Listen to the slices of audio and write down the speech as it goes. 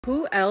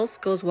Who else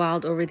goes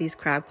wild over these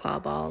crab claw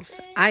balls?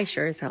 I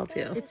sure as hell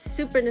do. It's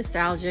super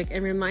nostalgic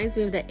and reminds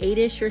me of the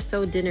 8-ish or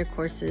so dinner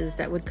courses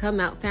that would come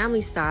out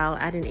family style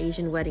at an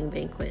Asian wedding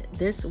banquet.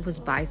 This was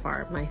by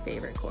far my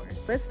favorite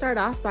course. Let's start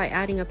off by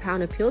adding a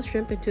pound of peeled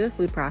shrimp into a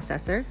food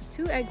processor,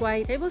 2 egg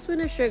whites,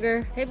 tablespoon of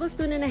sugar,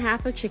 tablespoon and a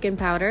half of chicken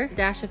powder,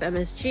 dash of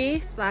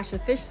MSG, splash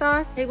of fish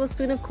sauce,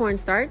 tablespoon of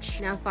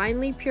cornstarch. Now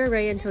finely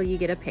puree until you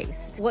get a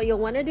paste. What you'll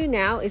want to do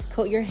now is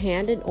coat your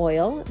hand in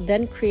oil,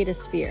 then create a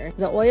sphere.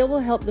 The oil will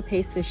help the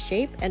paste to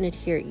shape and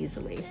adhere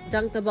easily.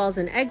 Dunk the balls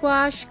in egg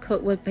wash,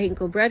 coat with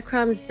panko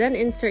breadcrumbs, then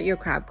insert your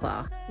crab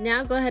claw.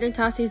 Now go ahead and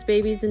toss these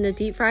babies in the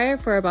deep fryer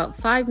for about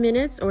 5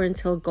 minutes or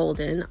until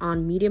golden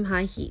on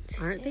medium-high heat.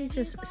 Aren't they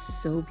just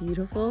so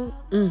beautiful?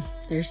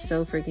 They're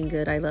so freaking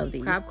good. I love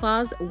these. Crab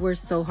claws were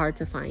so hard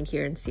to find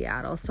here in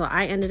Seattle, so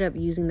I ended up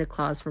using the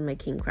claws for my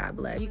king crab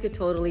leg. You could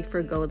totally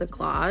forgo the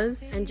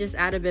claws and just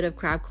add a bit of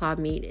crab claw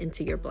meat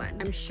into your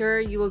blend. I'm sure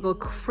you will go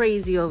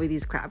crazy over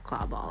these crab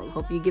claw balls.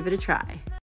 Hope you give it a try.